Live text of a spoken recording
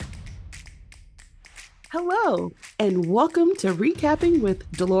Hello, and welcome to Recapping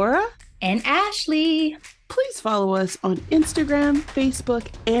with Delora and Ashley. Please follow us on Instagram, Facebook,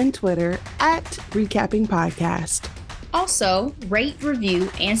 and Twitter at Recapping Podcast. Also, rate,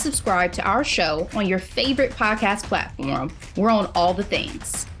 review, and subscribe to our show on your favorite podcast platform. We're on all the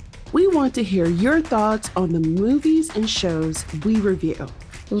things. We want to hear your thoughts on the movies and shows we review.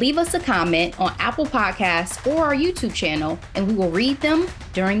 Leave us a comment on Apple Podcasts or our YouTube channel, and we will read them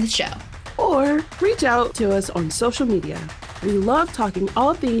during the show. Or reach out to us on social media. We love talking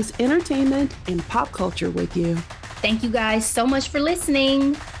all things entertainment and pop culture with you. Thank you guys so much for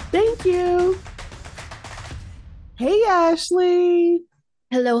listening. Thank you. Hey, Ashley.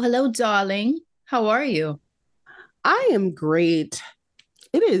 Hello, darling. How are you? I am great.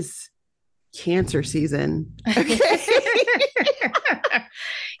 It is cancer season. Okay.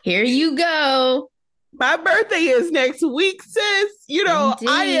 Here you go. My birthday is next week, sis. You know, Indeed.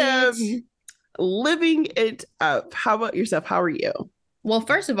 I am living it up. How about yourself? How are you? Well,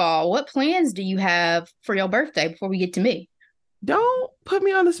 first of all, what plans do you have for your birthday before we get to me? Don't put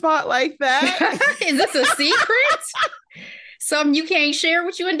me on the spot like that. Is this a secret? Something you can't share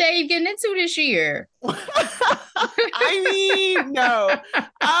what you and Dave getting into this year? I mean, no.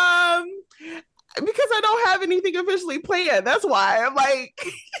 Because I don't have anything officially planned. That's why I'm like,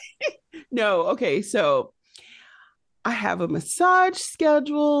 no. Okay, so I have a massage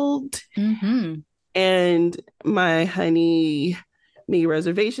scheduled, and my honey made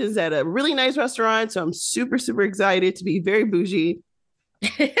reservations at a really nice restaurant. So I'm super, super excited to be very bougie.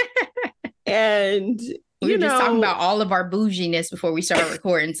 And we were just talking about all of our bouginess before we started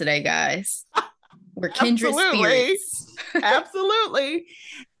recording today, guys. We're kindred spirits. Absolutely.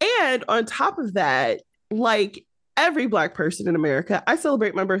 And on top of that, like every Black person in America, I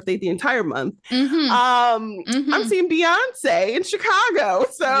celebrate my birthday the entire month. I'm seeing Beyonce in Chicago.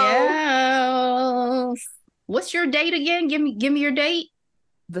 So yes. What's your date again? Give me your date.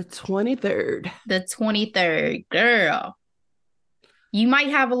 The 23rd. The 23rd. Girl. You might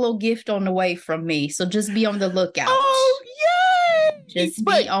have a little gift on the way from me, so just be on the lookout. Oh, yay! Just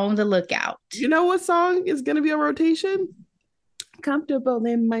be on the lookout. You know what song is going to be on rotation? Comfortable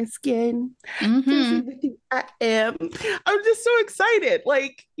in my skin. I am. I'm just so excited.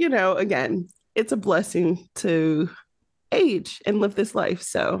 Like, you know, again, it's a blessing to age and live this life.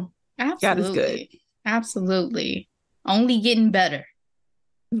 So absolutely. God is good. Absolutely. Only getting better.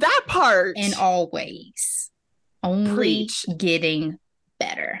 That part. In all ways. Only Preach. Getting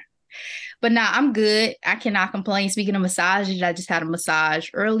better. But nah, I'm good. I cannot complain. Speaking of massages, I just had a massage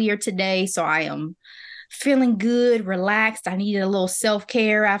earlier today. So I am feeling good, relaxed. I needed a little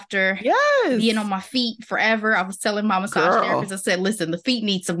self-care after being on my feet forever. I was telling my massage therapist, I said, listen, the feet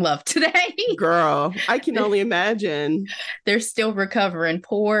need some love today. Girl, I can only imagine. They're still recovering,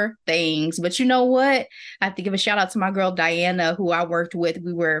 poor things. But you know what? I have to give a shout out to my girl, Diana, who I worked with.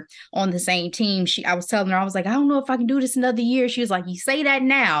 We were on the same team. I was telling her, I was like, I don't know if I can do this another year. She was like, you say that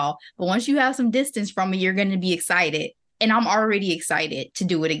now, but once you have some distance from me, you're going to be excited. And I'm already excited to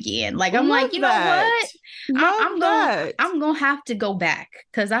do it again. Like, I'm like, you know what? I'm going to have to go back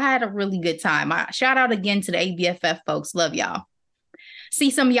because I had a really good time. Shout out again to the ABFF folks. Love y'all.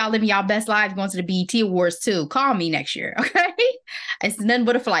 See some of y'all living y'all best lives going to the BET Awards too. Call me next year, okay? It's nothing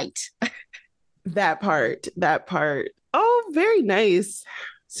but a flight. That part. Oh, very nice.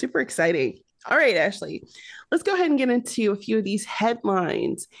 Super exciting. All right, Ashley, let's go ahead and get into a few of these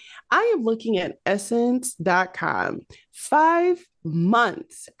headlines. I am looking at Essence.com. 5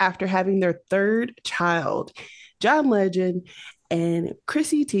 months after having their third child, John Legend and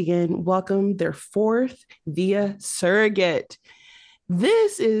Chrissy Teigen welcomed their fourth via surrogate.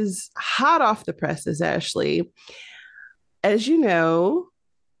 This is hot off the presses, Ashley. As you know,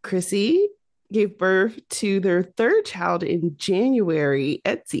 Chrissy gave birth to their third child in January,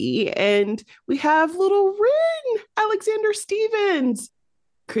 Etsy, and we have little Rin, Alexander Stevens.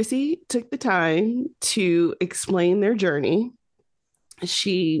 Chrissy took the time to explain their journey.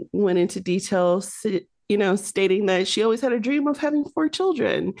 She went into details, stating that she always had a dream of having 4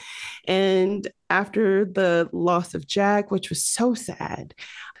 children. And after the loss of Jack, which was so sad,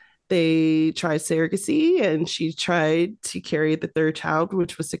 they tried surrogacy and she tried to carry the third child,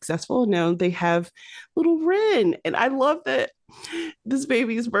 which was successful. Now they have little Rin. And I love that this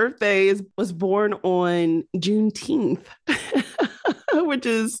baby's birthday was born on Juneteenth, which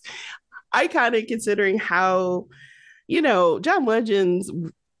is iconic considering how, John Legend's,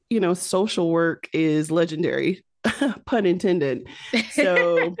 social work is legendary, pun intended.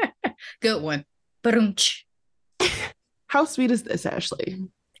 So good one. How sweet is this, Ashley?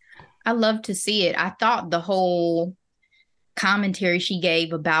 I love to see it. I thought the whole commentary she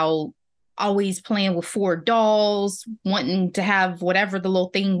gave about always playing with four dolls, wanting to have whatever the little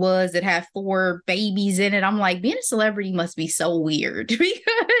thing was that had four babies in it. I'm like, being a celebrity must be so weird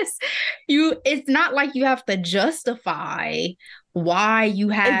because it's not like you have to justify why you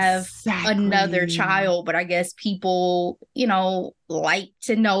have another Exactly. child, but I guess people, like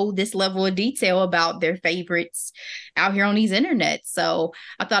to know this level of detail about their favorites out here on these internets. So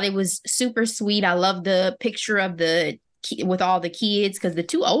I thought it was super sweet. I love the picture of the with all the kids because the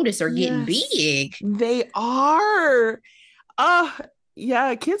two oldest are getting Yes, big. they are. Oh,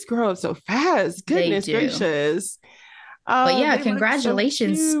 yeah, kids grow up so fast. They Goodness do. gracious. But Oh, yeah, they look so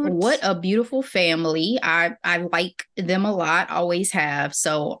congratulations. What cute. a beautiful family. I like them a lot, always have.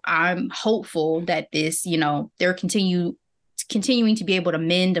 So I'm hopeful that this, they're continuing to be able to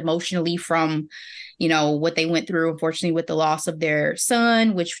mend emotionally from, what they went through, unfortunately, with the loss of their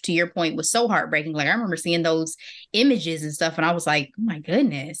son, which to your point was so heartbreaking. Like I remember seeing those images and stuff, and I was like, oh my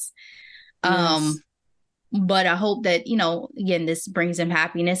goodness. Yes. Um, but I hope that, again, this brings him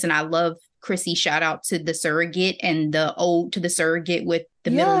happiness. And I love Chrissy shout out to the surrogate and the ode to the surrogate with the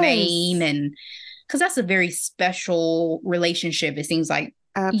middle name. Yes. And because that's a very special relationship, it seems like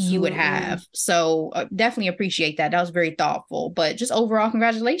you would have. Absolutely. So definitely appreciate that. That was very thoughtful. But just overall,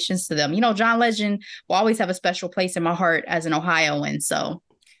 congratulations to them. John Legend will always have a special place in my heart as an Ohioan. So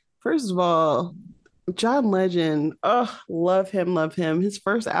First of all, John Legend, oh, love him, love him. His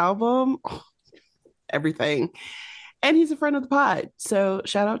first album, oh, everything. And he's a friend of the pod. So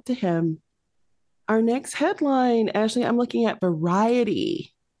shout out to him. Our next headline, Ashley, I'm looking at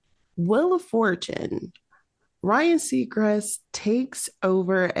Variety. Wheel of Fortune. Ryan Seacrest takes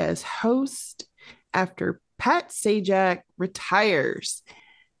over as host after Pat Sajak retires.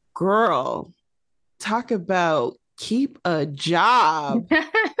 Girl, talk about keep a job.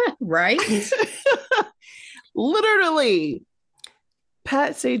 right. Literally,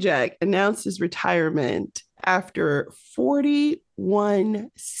 Pat Sajak announced his retirement after 41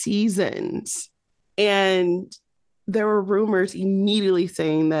 seasons. And there were rumors immediately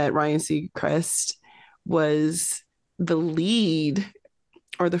saying that Ryan Seacrest was the lead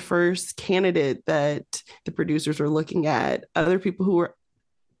or the first candidate that the producers were looking at. Other people who were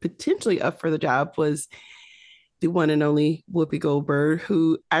potentially up for the job was the one and only Whoopi Goldberg,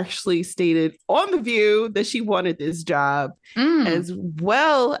 who actually stated on The View that she wanted this job, Mm. as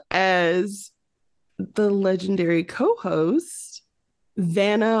well as the legendary co host,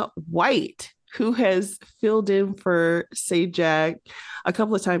 Vanna White, who has filled in for Sajak a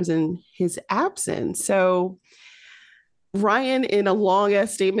couple of times in his absence. So, Ryan, in a long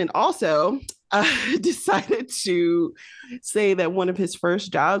ass statement, also decided to say that one of his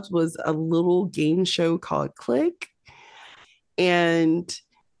first jobs was a little game show called Click. And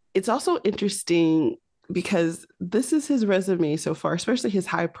it's also interesting because this is his resume so far, especially his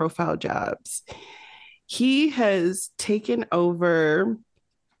high profile jobs. He has taken over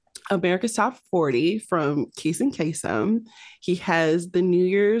America's Top 40 from Keith and Kasem. He has the New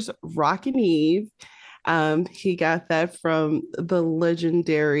Year's Rockin' Eve. He got that from the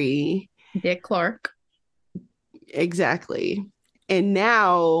legendary. Dick Clark. Exactly. And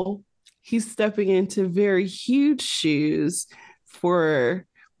now he's stepping into very huge shoes for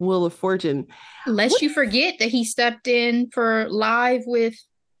Wheel of Fortune. What Lest you forget that he stepped in for live with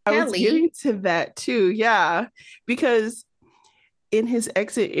I was Kelly. getting to that too. Yeah. Because in his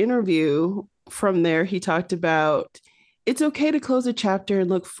exit interview from there, he talked about it's okay to close a chapter and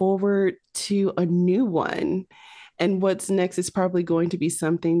look forward to a new one. And what's next is probably going to be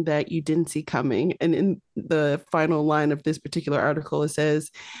something that you didn't see coming. And in the final line of this particular article, it says,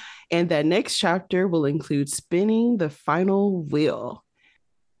 and that next chapter will include spinning the final wheel.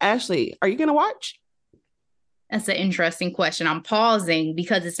 Ashley, are you going to watch? That's an interesting question. I'm pausing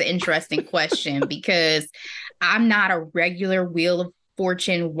because it's an interesting question because I'm not a regular Wheel of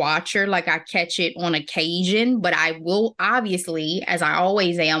Fortune watcher. Like I catch it on occasion, but I will obviously, as I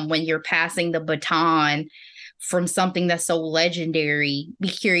always am, when you're passing the baton from something that's so legendary, be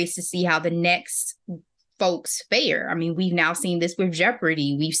curious to see how the next folks fare. I mean, we've now seen this with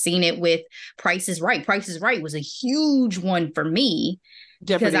Jeopardy. We've seen it with Price is Right. Price is Right was a huge one for me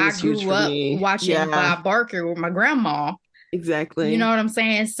because Jeopardy I was huge grew for up me. watching Yeah, Bob Barker with my grandma. You know exactly. what I'm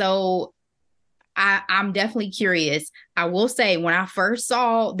saying? So I'm definitely curious. I will say when I first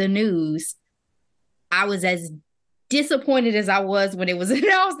saw the news, I was as disappointed as I was when it was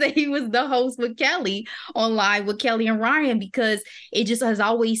announced that he was the host with Kelly on Live with Kelly and Ryan, because it just has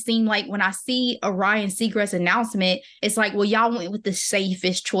always seemed like when I see a Ryan Seacrest announcement, it's like, well, y'all went with the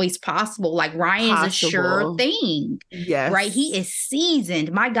safest choice possible. Like Ryan is a sure Possible. thing, right? He Yes. is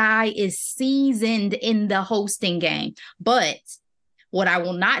seasoned. My guy is seasoned in the hosting game. But What I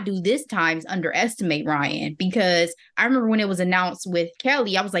will not do this time is underestimate Ryan, because I remember when it was announced with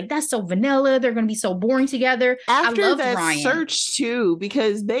Kelly, I was like, that's so vanilla. They're going to be so boring together. I After loved that Ryan. search too,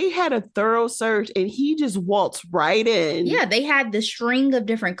 because they had a thorough search and he just waltzed right in. Yeah, they had the string of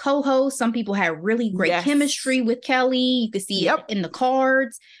different co-hosts. Some people had really great Yes. chemistry with Kelly. You could see it Yep. in the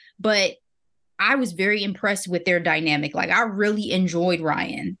cards, but I was very impressed with their dynamic. Like I really enjoyed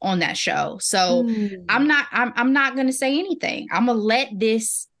Ryan on that show. So Mm. I'm not gonna say anything. I'm gonna let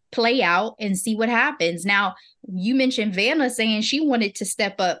this play out and see what happens. Now, you mentioned Vanna saying she wanted to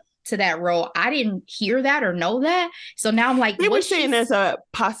step up to that role. I didn't hear that or know that. So now I'm like, They were saying there's a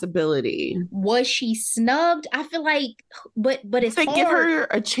possibility. was she snubbed? I feel like, but it's They give hard. her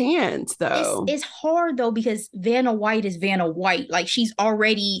a chance though. It's hard though, because Vanna White is Vanna White. Like she's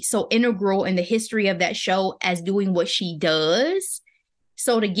already so integral in the history of that show as doing what she does.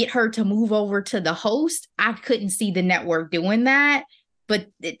 So to get her to move over to the host, I couldn't see the network doing that. But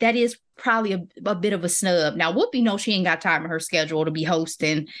that is probably a bit of a snub. Now, Whoopi knows she ain't got time in her schedule to be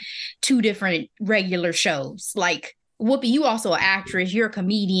hosting two different regular shows. Like Whoopi, you also an actress, you're a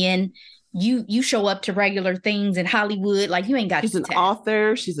comedian. You show up to regular things in Hollywood. Like you ain't got She's the an time.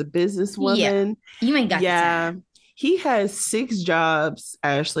 author, she's a Yeah, businesswoman. you ain't got the Yeah. time. He has 6 jobs,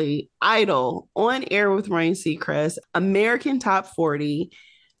 Ashley. Idol, On Air with Ryan Seacrest, American Top 40,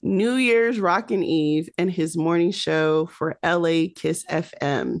 New Year's Rockin' Eve, and his morning show for LA Kiss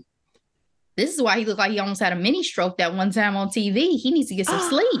FM. This is why he looked like he almost had a mini stroke that one time on TV. He needs to get some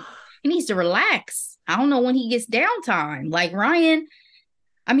sleep. He needs to relax. I don't know when he gets downtime. Like Ryan,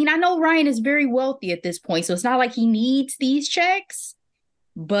 I mean, I know Ryan is very wealthy at this point, so it's not like he needs these checks,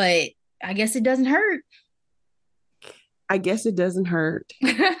 but I guess it doesn't hurt. I guess it doesn't hurt.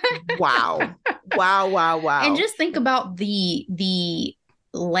 Wow. Wow, wow, And wow. just think about the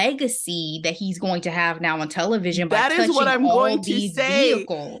legacy that he's going to have now on television by That is what touching I'm all going to these say.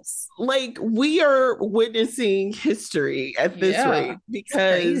 vehicles. Like, we are witnessing history at this Yeah, rate it's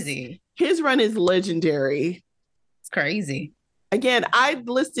because crazy. his run is legendary. It's crazy. Again, I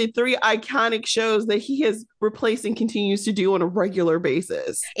listed 3 iconic shows that he has replaced and continues to do on a regular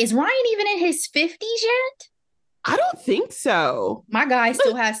basis. Is Ryan even in his 50s yet? I don't think so. My guy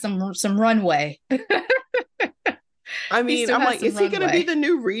still has some runway. I He mean, still I'm has like, some is he going to be runway. the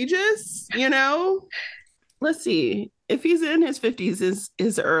new Regis? You know, let's see. If he's in his 50s,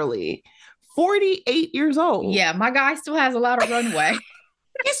 is early. 48 years old. Yeah, my guy still has a lot of runway.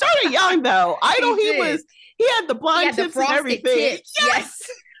 He started young though. I know He did. he had the He blonde had the tips and frosted everything. tips. Yes.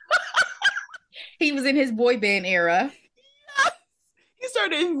 He was in his boy band era. He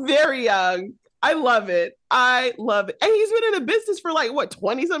started very young. I love it. I love it. And he's been in the business for like what,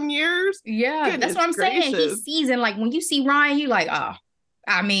 20 some years? Yeah, that's Goodness what I'm saying. gracious. He's seasoned. Like when you see Ryan, you like, oh,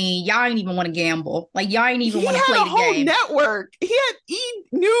 I mean, y'all ain't even want to gamble. Like y'all ain't even He want to had play a the whole game. network. He had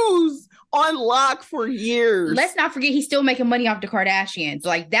News on lock for years. Let's not forget he's still making money off the Kardashians.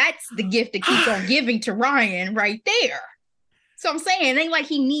 Like that's the gift that keeps on giving to Ryan right there. So I'm saying it ain't like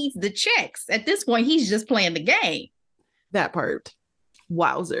he needs the checks. At this point, he's just playing the game. That part.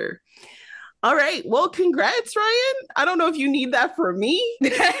 Wowzer. All right. Well, congrats, Ryan. I don't know if you need that from me.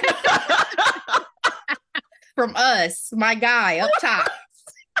 From us, my guy up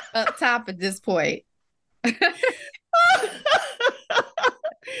top at this point.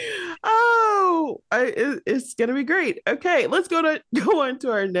 It's gonna be great. Okay, let's go on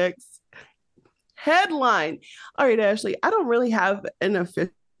to our next headline. All right, Ashley, I don't really have an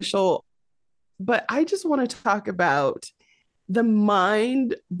official, but I just want to talk about the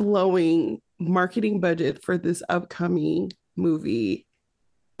mind-blowing marketing budget for this upcoming movie,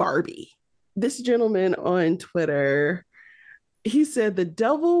 Barbie. This gentleman on Twitter, he said the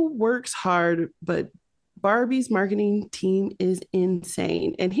devil works hard, but Barbie's marketing team is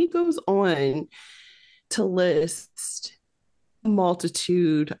insane. And he goes on to list a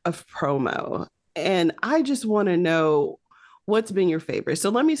multitude of promo. And I just want to know what's been your favorite. So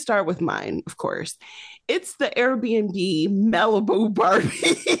let me start with mine, of course. It's the Airbnb Malibu Barbie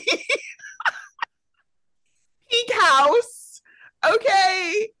Peak House.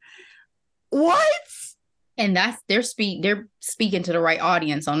 Okay. What? And they're speaking to the right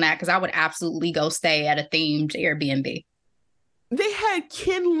audience on that, because I would absolutely go stay at a themed Airbnb. They had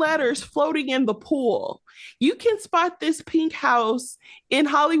kin letters floating in the pool. You can spot this pink house in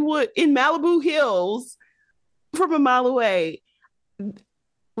Hollywood, in Malibu Hills, from a mile away.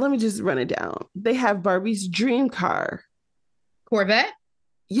 Let me just run it down. They have Barbie's dream car. Corvette?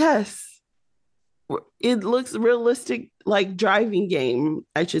 Yes. It looks realistic, like driving game,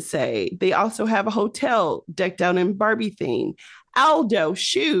 I should say. They also have a hotel decked out in Barbie theme, Aldo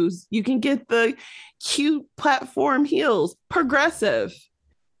shoes. You can get the cute platform heels. Progressive.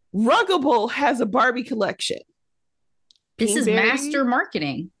 Ruggable has a Barbie collection. This is master Pinkberry.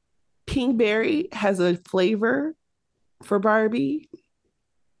 marketing. Pinkberry has a flavor for Barbie.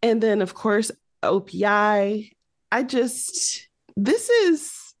 And then, of course, OPI. This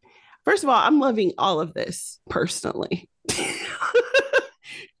is, first of all, I'm loving all of this personally.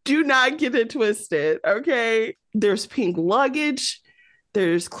 Do not get it twisted, okay? There's pink luggage,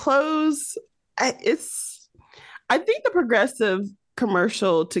 there's clothes. I think the Progressive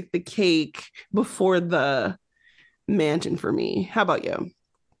commercial took the cake before the mansion for me. How about you?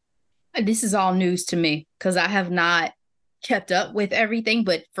 This is all news to me because I have not kept up with everything,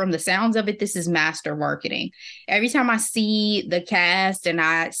 but from the sounds of it, this is master marketing. Every time I see the cast and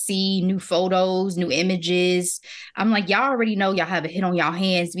I see new photos, new images, I'm like, y'all already know y'all have a hit on y'all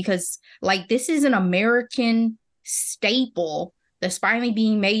hands because, like, this is an American staple that's finally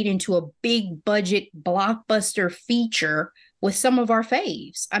being made into a big budget blockbuster feature with some of our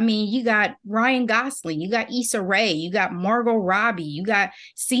faves. I mean, you got Ryan Gosling, you got Issa Rae, you got Margot Robbie, you got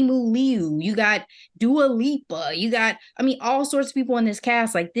Simu Liu, you got Dua Lipa, you got, I mean, all sorts of people in this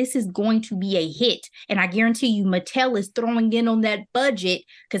cast. Like, this is going to be a hit. And I guarantee you, Mattel is throwing in on that budget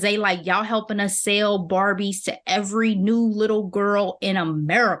because they like, y'all helping us sell Barbies to every new little girl in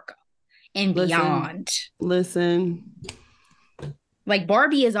America and beyond. Listen. Like,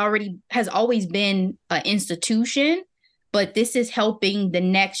 Barbie has always been an institution, but this is helping the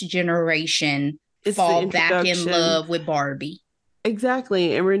next generation fall back in love with Barbie.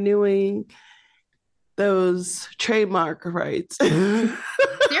 Exactly. And renewing those trademark rights. Seriously,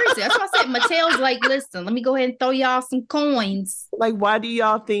 that's why I said Mattel's like, listen, let me go ahead and throw y'all some coins. Like, why do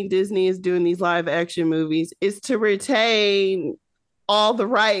y'all think Disney is doing these live action movies? It's to retain all the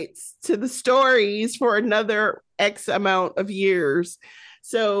rights to the stories for another X amount of years.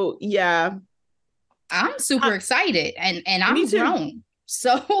 So, yeah. I'm super excited and I'm grown.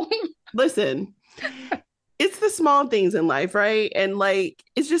 So listen, it's the small things in life, right? And like,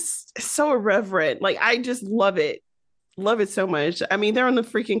 it's just so irreverent. Like, I just love it. Love it so much. I mean, they're on the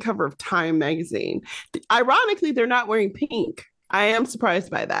freaking cover of Time magazine. Ironically, they're not wearing pink. I am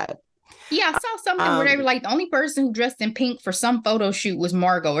surprised by that. Yeah, I saw something where they were like, the only person who dressed in pink for some photo shoot was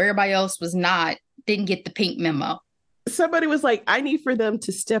Margot. Everybody else didn't get the pink memo. Somebody was like, I need for them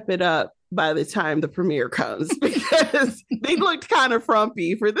to step it up by the time the premiere comes because they looked kind of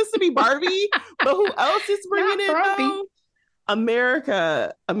frumpy for this to be Barbie, but who else is bringing it though?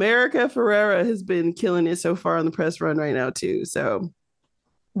 America Ferrera has been killing it so far on the press run right now too. So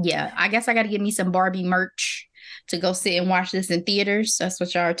yeah, I guess I got to get me some Barbie merch to go sit and watch this in theaters. That's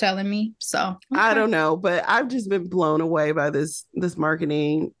what y'all are telling me. So okay. I don't know, but I've just been blown away by this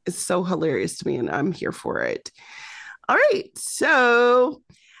marketing. It's so hilarious to me and I'm here for it. All right. So,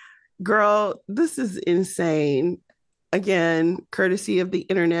 girl, this is insane. Again, courtesy of the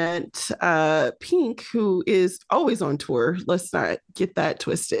internet. Pink, who is always on tour. Let's not get that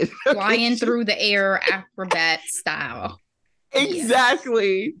twisted. Flying through the air, acrobat style.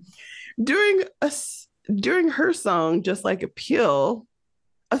 Exactly. Yes. During her song, Just Like a Pill,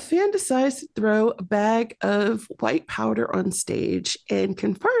 a fan decides to throw a bag of white powder on stage and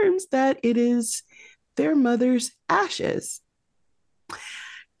confirms that it is their mother's ashes.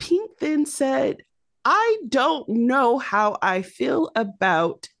 Pink then said, I don't know how I feel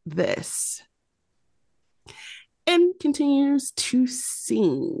about this. And continues to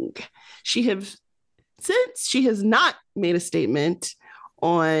sing. Since she has not made a statement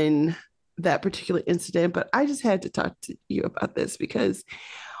on that particular incident, but I just had to talk to you about this because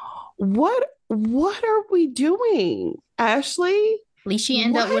what are we doing, Ashley? At least she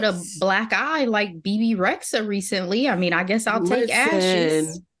ended up with a black eye like BB Rexa recently. I mean, I guess I'll take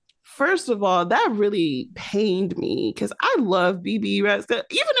ashes. First of all, that really pained me because I love BB Rexa.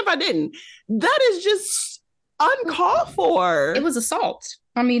 Even if I didn't, that is just uncalled for. It was assault.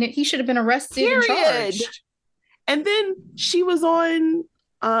 I mean, he should have been arrested and charged. And then she was on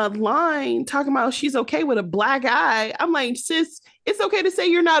line talking about she's okay with a black eye. I'm like, sis, it's okay to say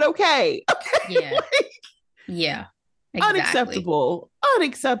you're not okay. Okay? Yeah. Yeah. Exactly.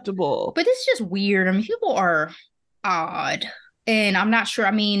 Unacceptable. But it's just weird. I mean, people are odd. And I'm not sure.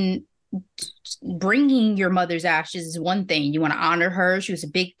 I mean, bringing your mother's ashes is one thing. You want to honor her. She was a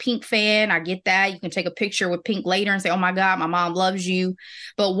big Pink fan. I get that. You can take a picture with Pink later and say, oh my God, my mom loves you.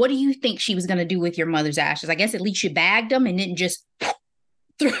 But what do you think she was going to do with your mother's ashes? I guess at least you bagged them and didn't just,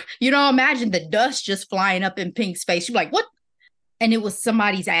 imagine the dust just flying up in Pink's face. She'd be like, what? And it was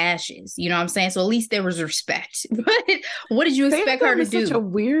somebody's ashes. You know what I'm saying? So at least there was respect. But what did you expect her Fandom to is such a do?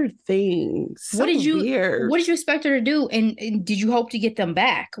 weird thing. What So did you weird. what did you expect her to do? And did you hope to get them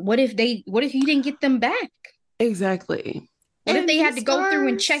back? What if you didn't get them back? Exactly. What if they And had these to go through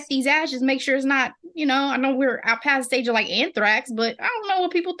and check stars, these ashes, make sure it's not, I know we're out past the stage of like anthrax, but I don't know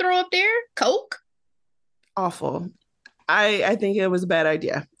what people throw up there. Coke? awful. I think it was a bad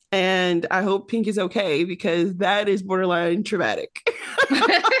idea. And I hope Pink is okay because that is borderline traumatic.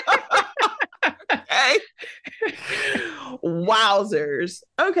 Okay. Wowzers.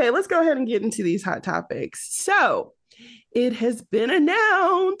 Okay, let's go ahead and get into these hot topics. So, it has been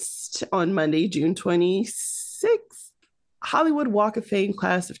announced on Monday, June 26th, Hollywood Walk of Fame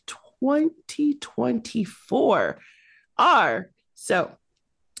class of 2024 are. So,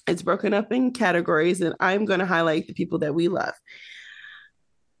 it's broken up in categories, and I'm going to highlight the people that we love.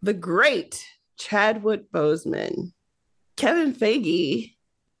 The great Chadwick Boseman, Kevin Feige,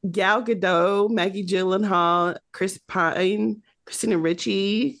 Gal Gadot, Maggie Gyllenhaal, Chris Pine, Christina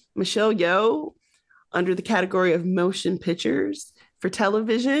Ricci, Michelle Yeoh, under the category of motion pictures for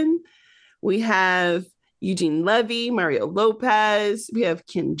television. We have Eugene Levy, Mario Lopez. We have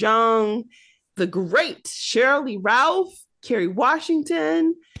Kim Jong, the great Sheryl Lee Ralph, Kerry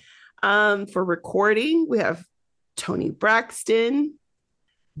Washington. For recording, we have Tony Braxton,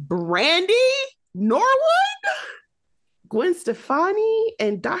 Brandy Norwood, Gwen Stefani,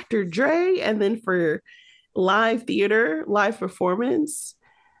 and Dr. Dre. And then for live theater, live performance,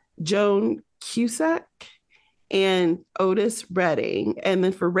 Joan Cusack and Otis Redding. And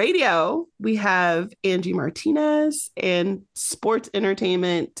then for radio, we have Angie Martinez and sports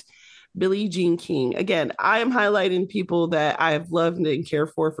entertainment, Billie Jean King. Again, I am highlighting people that I have loved and cared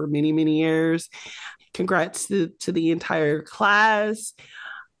for many, many years. Congrats to the entire class.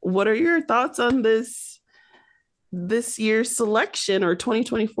 What are your thoughts on this year's selection or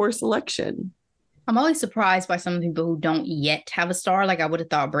 2024 selection? I'm always surprised by some people who don't yet have a star. Like I would have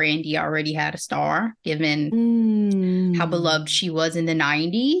thought Brandy already had a star, given how beloved she was in the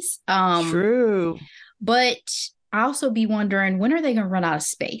 90s. True. But I also be wondering, when are they going to run out of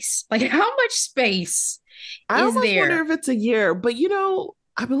space? Like how much space I is almost wonder there? if it's a year, but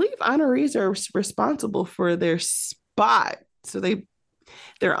I believe honorees are responsible for their spot. So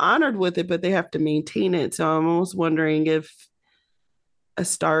they're honored with it, but they have to maintain it. So I'm almost wondering if a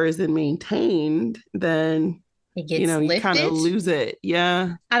star isn't maintained, then It gets you kind of lifted. lose it.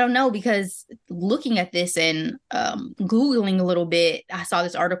 Yeah. I don't know, because looking at this and Googling a little bit, I saw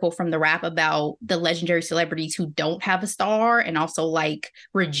this article from The Wrap about the legendary celebrities who don't have a star and also like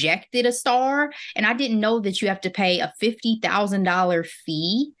rejected a star. And I didn't know that you have to pay a $50,000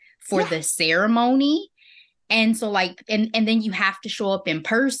 fee for Yeah. the ceremony. And so like, and then you have to show up in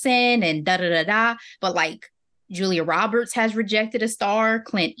person and da da da da. But like Julia Roberts has rejected a star.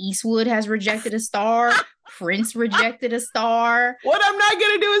 Clint Eastwood has rejected a star. Prince rejected a star. What I'm not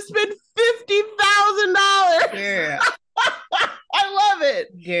gonna do is spend $50,000. Yeah. I love it.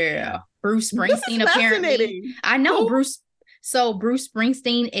 Yeah. Bruce This is Springsteen apparently. fascinating. I know Who? Bruce. So Bruce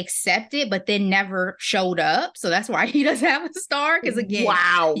Springsteen accepted, but then never showed up. So that's why he doesn't have a star. Because again,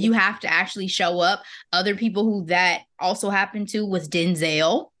 Wow. you have to actually show up. Other people who that also happened to was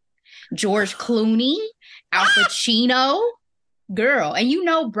Denzel, George Clooney, Al Pacino. Girl,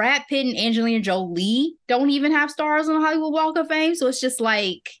 and Brad Pitt and Angelina Jolie don't even have stars on the Hollywood Walk of Fame. So it's just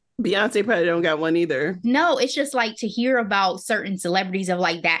like, Beyonce probably don't got one either. no, it's just like to hear about certain celebrities of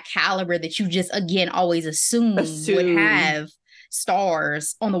like that caliber that you just again always assume would have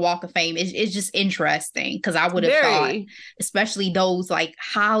stars on the Walk of Fame. It's just interesting because I would have thought, especially those like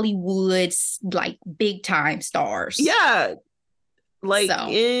Hollywood, like big time stars. Yeah. Like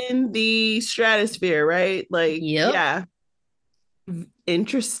in the stratosphere, right? Like, yeah.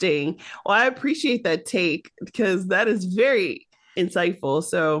 Interesting. Well, I appreciate that take because that is very insightful.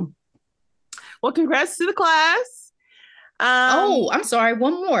 So, well, congrats to the class. I'm sorry.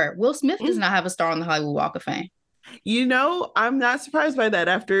 One more. Will Smith does not have a star on the Hollywood Walk of Fame. I'm not surprised by that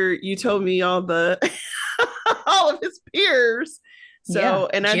after you told me all the all of his peers. So,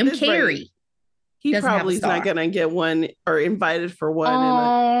 and Jim Carrey, he probably is not gonna get one or invited for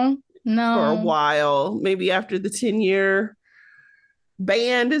one for a while. Maybe after the 10-year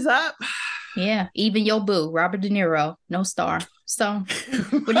band is up. Yeah, even your boo, Robert De Niro, no star. So,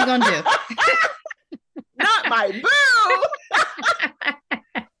 what are you gonna do? Not my boo.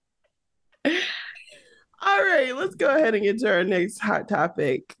 All right, let's go ahead and get to our next hot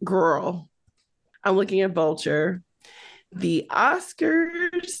topic. Girl, I'm looking at Vulture. The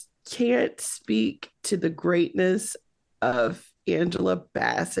Oscars can't speak to the greatness of Angela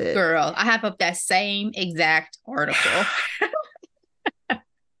Bassett. Girl, I have up that same exact article.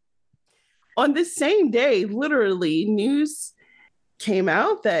 on this same day, literally, news came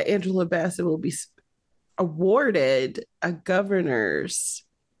out that Angela Bassett will be awarded a governor's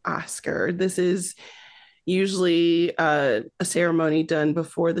Oscar. This is usually a ceremony done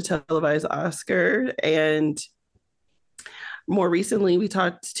before the televised Oscar. And more recently, we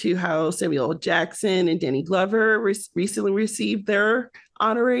talked to how Samuel Jackson and Danny Glover recently received their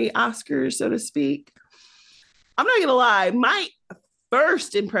honorary Oscars, so to speak. I'm not going to lie, my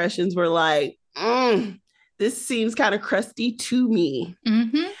first impressions were like, this seems kind of crusty to me.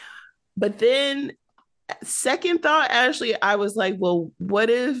 Mm-hmm. But then, second thought, Ashley, I was like, well, what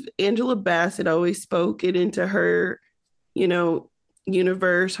if Angela Bassett always spoke it into her,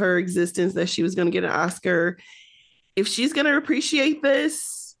 universe, her existence, that she was going to get an Oscar? If she's going to appreciate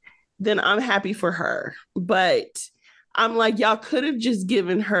this, then I'm happy for her. But I'm like, y'all could have just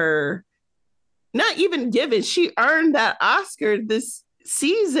given her, not even given, she earned that Oscar this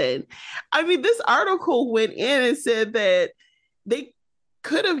season. I mean, this article went in and said that they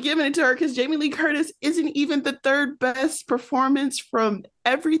could have given it to her because Jamie Lee Curtis isn't even the third best performance from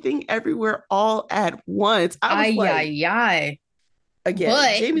Everything Everywhere All at Once. I was again,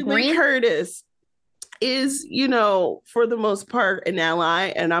 but Jamie Lee Curtis is, for the most part an ally,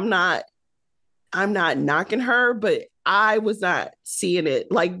 and I'm not knocking her, but I was not seeing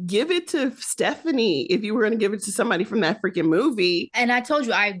it. Like, give it to Stephanie if you were going to give it to somebody from that freaking movie. And I told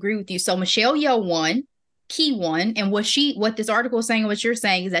you, I agree with you. So Michelle Yeoh won, Key won, and what this article is saying, what you're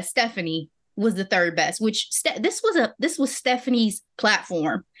saying, is that Stephanie was the third best. Which this was Stephanie's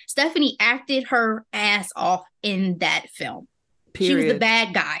platform. Stephanie acted her ass off in that film. Period. She was the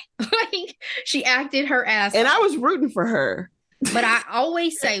bad guy. Like, she acted her ass and off. I was rooting for her. But I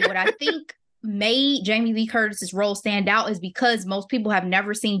always say what I think made Jamie Lee Curtis's role stand out is because most people have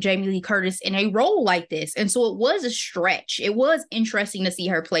never seen Jamie Lee Curtis in a role like this. And so it was a stretch. It was interesting to see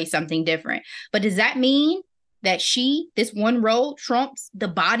her play something different. But does that mean that this one role trumps the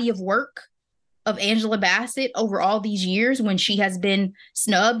body of work of Angela Bassett over all these years when she has been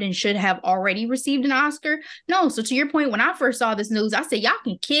snubbed and should have already received an Oscar? No. So to your point, when I first saw this news, I said, y'all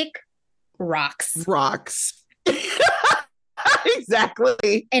can kick rocks.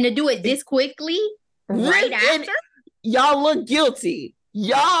 Exactly. And to do it this quickly, right after? Y'all look guilty.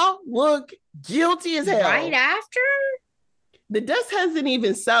 Y'all look guilty as hell. Right after? The dust hasn't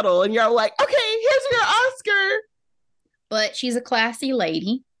even settled, and y'all like, okay, here's your Oscar. But she's a classy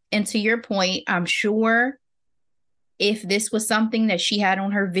lady. And to your point, I'm sure if this was something that she had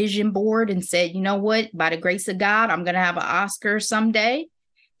on her vision board and said, you know what, by the grace of God, I'm going to have an Oscar someday,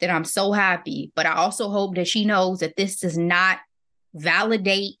 then I'm so happy. But I also hope that she knows that this does not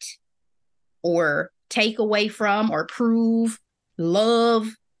validate or take away from or prove love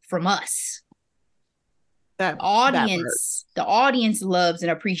from us. The audience loves and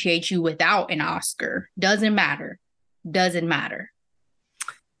appreciates you without an Oscar. Doesn't matter.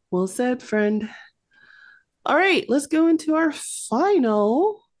 Well said, friend. All right, let's go into our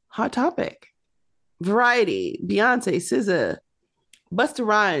final hot topic. Variety, Beyonce, SZA, Busta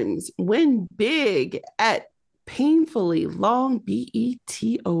Rhymes win big at painfully long BET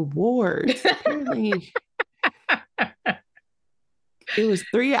Awards. Apparently, it was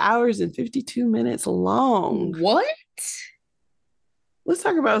 3 hours and 52 minutes long. What? Let's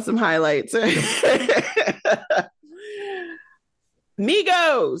talk about some highlights.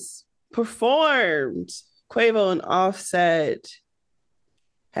 Migos performed. Quavo and Offset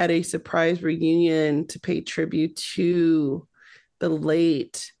had a surprise reunion to pay tribute to the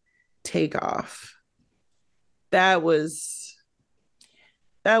late Takeoff. That was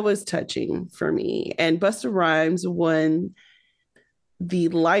touching for me. And Busta Rhymes won the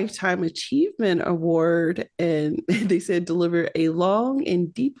Lifetime Achievement Award, and they said delivered a long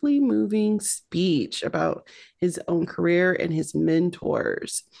and deeply moving speech about his own career and his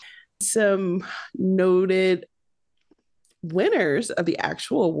mentors. Some noted winners of the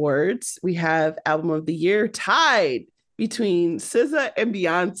actual awards. We have Album of the Year tied between SZA and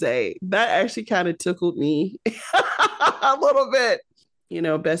Beyonce. That actually kind of tickled me a little bit.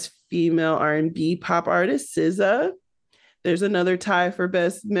 Best Female R&B Pop Artist, SZA. There's another tie for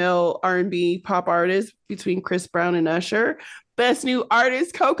Best Male R&B Pop Artist between Chris Brown and Usher. Best New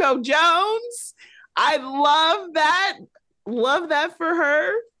Artist, Coco Jones. I love that. Love that for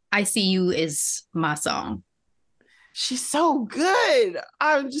her. I See You is my song. She's so good.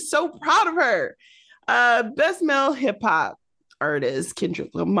 I'm just so proud of her. Best Male Hip Hop Artist, Kendrick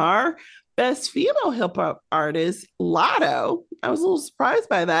Lamar. Best Female Hip Hop Artist, Lotto. I was a little surprised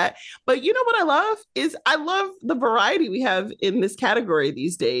by that. But you know what I love is I love the variety we have in this category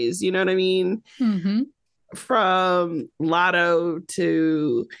these days. You know what I mean? Mm-hmm. From Lotto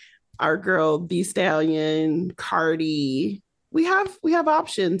to our girl B Stallion, Cardi. We have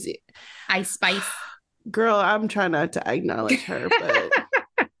options. Ice Spice. Girl, I'm trying not to acknowledge her, but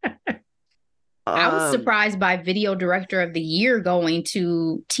I was um surprised by video director of the year going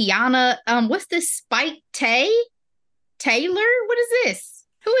to Tiana. What's this? Spike Taylor? What is this?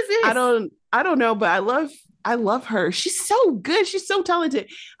 Who is I this? don't know, but I love her. She's so good. She's so talented.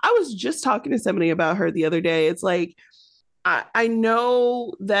 I was just talking to somebody about her the other day. It's like I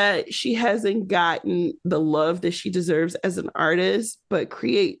know that she hasn't gotten the love that she deserves as an artist, but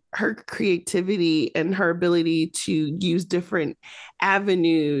create her creativity and her ability to use different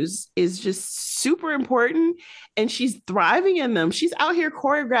avenues is just super important. And she's thriving in them. She's out here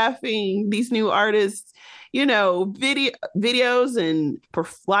choreographing these new artists, videos and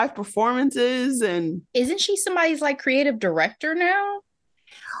live performances. And Isn't she somebody's like creative director now?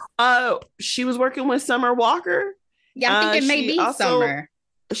 she was working with Summer Walker. Yeah, I think it may She be also Summer.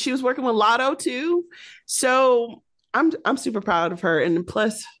 she was working with Lotto too. So I'm super proud of her. And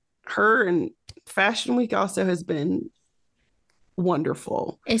plus her and Fashion Week also has been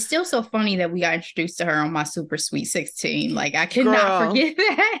wonderful. It's still so funny that we got introduced to her on my Super Sweet 16. Like, I cannot Girl, forget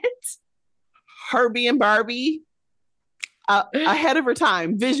that. her being Barbie, ahead of her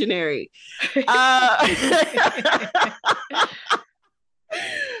time, visionary.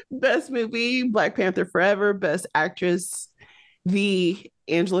 Best movie, Black Panther Forever. Best actress, the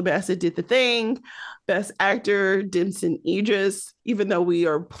Angela Bassett did the thing. Best actor, Denson Idris, even though we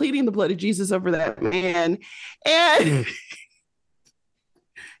are pleading the blood of Jesus over that man. And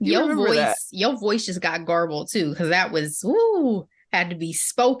you remember that. Your voice just got garbled too, because that was ooh, had to be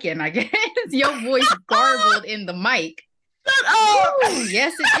spoken, I guess. Your voice garbled in the mic. Ooh,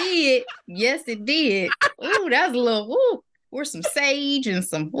 yes, it did. Yes, it did. Ooh, that's a little ooh. Or some sage and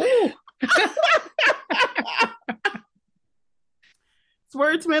some ooh.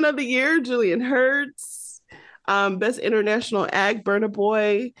 Wordsman of the Year, Julian Hurts. Best International Act, Burna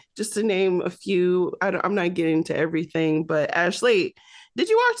Boy, just to name a few. I'm not getting to everything, but Ashley, did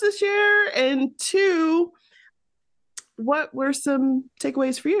you watch this year? And two, what were some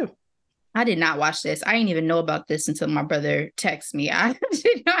takeaways for you? I did not watch this. I didn't even know about this until my brother texted me. I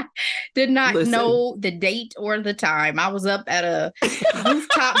did not Listen, know the date or the time. I was up at a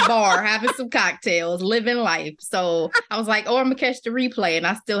rooftop bar having some cocktails, living life. So I was like, "Oh, I'm gonna catch the replay," and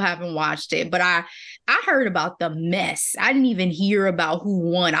I still haven't watched it. But I heard about the mess. I didn't even hear about who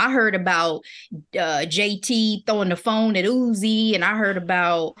won. I heard about JT throwing the phone at Uzi, and I heard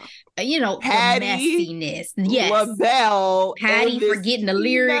about the Patty messiness. Yes, LaBelle Patty and this forgetting the Tina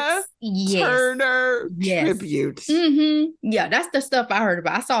lyrics. Yes. Turner Yes. tribute. Yeah, that's the stuff I heard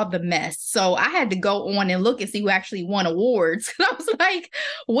about. I saw the mess. So I had to go on and look and see who actually won awards. I was like,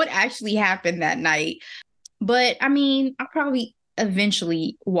 what actually happened that night? But I mean, I probably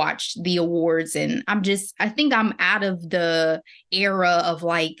eventually watched the awards, and I think I'm out of the era of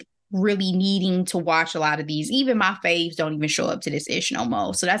like really needing to watch a lot of these. Even my faves don't even show up to this ish no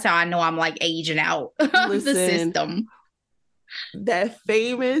more. So that's how I know I'm like aging out of the Listen, system. that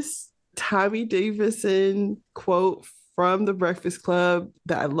famous Tommy Davidson quote from The Breakfast Club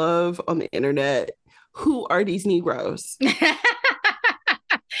that I love on the internet. Who are these Negroes?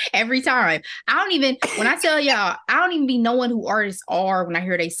 Every time. When I tell y'all, I don't even be knowing who artists are when I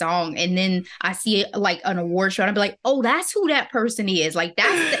hear their song. And then I see it like an award show and I'll be like, oh, that's who that person is. Like,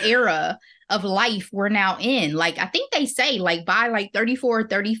 that's the era of life we're now in. Like, I think they say like by like 34 or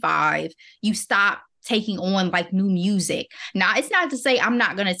 35, you stop taking on like new music. Now, it's not to say I'm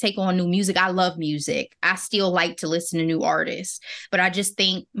not going to take on new music. I love music. I still like to listen to new artists, but I just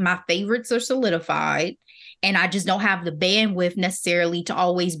think my favorites are solidified. And I just don't have the bandwidth necessarily to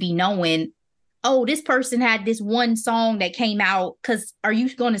always be knowing, oh, this person had this one song that came out. Because are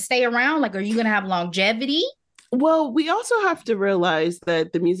you going to stay around? Like, are you going to have longevity? Well, we also have to realize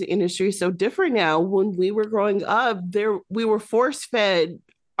that the music industry is so different now. When we were growing up, we were force fed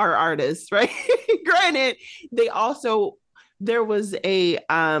our artists, right? Granted, there was a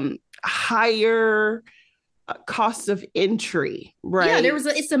higher cost of entry, Yeah, right?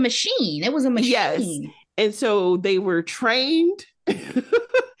 it's a machine. It was a Yes. machine. And so they were trained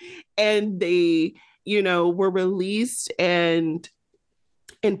and they, were released and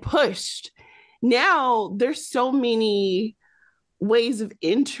pushed. Now there's so many ways of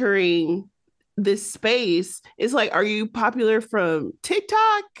entering this space. It's like, are you popular from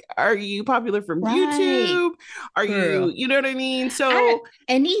TikTok? Are you popular from Right. YouTube? Are Girl. you know what I mean? So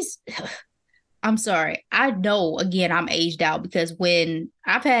And these I'm sorry. I know, again, I'm aged out because when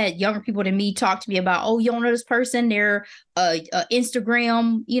I've had younger people than me talk to me about, oh, you don't know this person, they're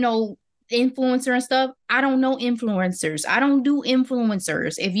Instagram, influencer and stuff. I don't know influencers. I don't do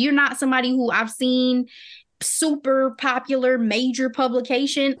influencers. If you're not somebody who I've seen super popular major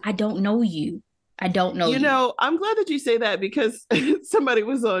publication, I don't know you. I don't know You you. know, I'm glad that you say that because somebody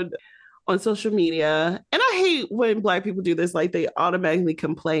was on social media, and I hate when Black people do this. Like they automatically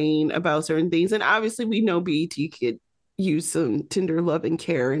complain about certain things, and obviously we know BET could use some tender love and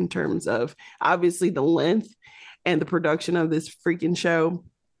care in terms of obviously the length and the production of this freaking show.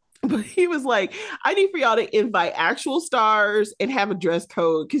 But he was like, I need for y'all to invite actual stars and have a dress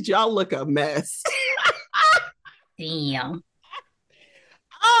code because y'all look a mess. Damn.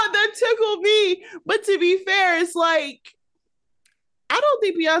 Oh, that tickled me. But to be fair, it's like, I don't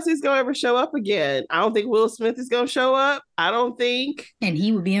think Beyonce's gonna ever show up again. I don't think Will Smith is gonna show up. I don't think. And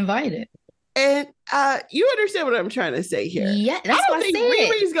he would be invited. And you understand what I'm trying to say here. Yeah, I that's don't what I think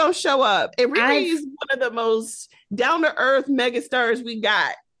said. Riri's gonna show up. And Riri I've is one of the most down to earth mega stars we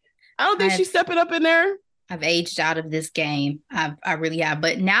got. I don't think I've she's stepping up in there. I've aged out of this game. I really have.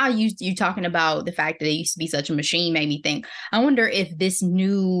 But now you talking about the fact that it used to be such a machine made me think. I wonder if this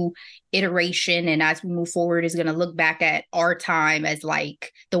new iteration and as we move forward is going to look back at our time as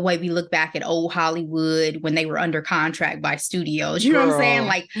like the way we look back at old Hollywood when they were under contract by studios. You know what I'm saying?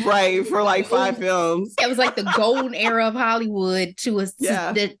 Like right for like 5 films. It was like the golden era of Hollywood to us.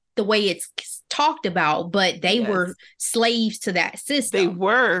 Yeah. The way it's talked about, but they were slaves to that system. They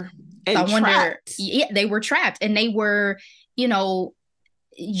were. And so I wonder, trapped. Yeah, they were trapped and they were,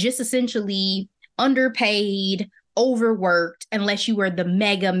 just essentially underpaid, overworked, unless you were the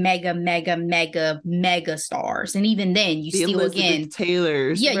mega, mega, mega, mega, mega stars. And even then, you the still Elizabeth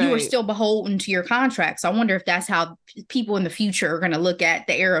Taylors. Yeah, right. You were still beholden to your contract. So I wonder if that's how people in the future are going to look at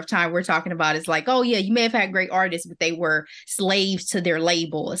the era of time we're talking about. It's like, oh yeah, you may have had great artists, but they were slaves to their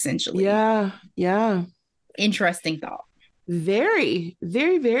label, essentially. Yeah, yeah. Interesting thought. Very,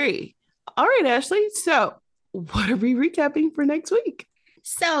 very, very. All right, Ashley. So, what are we recapping for next week?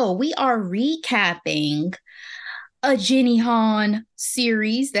 So, we are recapping a Jenny Han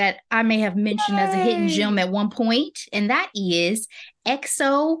series that I may have mentioned as a hidden gem at one point, and that is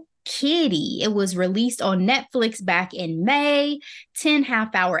XO Kitty. It was released on Netflix back in May, 10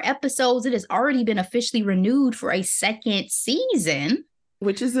 half-hour episodes. It has already been officially renewed for a second season.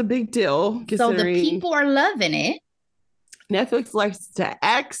 Which is a big deal. So the people are loving it. Netflix likes to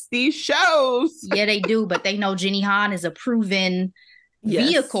axe these shows. Yeah, they do, but they know Jenny Han is a proven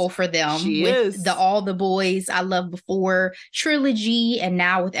vehicle for them. She with is. The All the Boys I Loved Before trilogy, and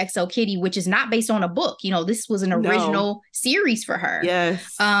now with XO Kitty, which is not based on a book. This was an original series for her.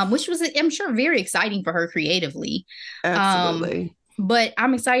 Yes. Which was, I'm sure, very exciting for her creatively. Absolutely. But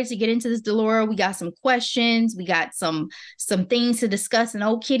I'm excited to get into this, Delora. We got some questions. We got some things to discuss in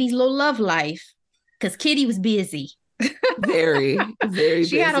old Kitty's little love life. Because Kitty was busy. Very, very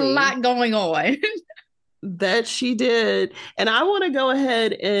busy. She had a lot going on. That she did. And I want to go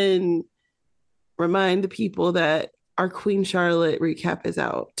ahead and remind the people that our Queen Charlotte recap is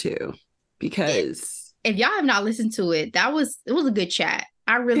out too. Because if y'all have not listened to it, it was a good chat.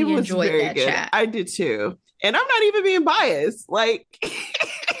 I really enjoyed that chat. I did too. And I'm not even being biased. Like,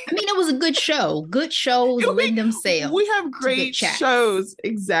 I mean, it was a good show. Good shows lend themselves. We have great shows.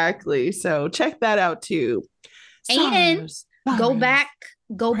 Exactly. So check that out too. And go back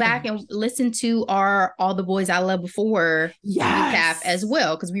and listen to our All the Boys I Loved Before recap as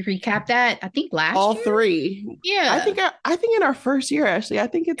well, because we recapped that I think last all year. 3. Yeah, I think in our first year, actually. I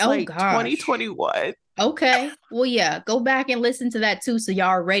think it's 2021. Okay, well, yeah, go back and listen to that too, so y'all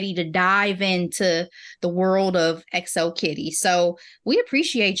are ready to dive into the world of XO Kitty. So we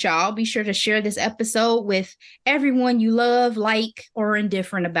appreciate y'all. Be sure to share this episode with everyone you love, like, or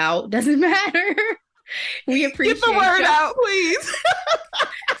indifferent about. Doesn't matter. We appreciate Get the word out, please.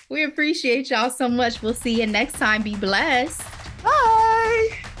 We appreciate y'all so much. We'll see you next time. Be blessed.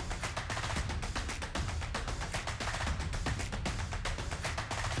 Bye.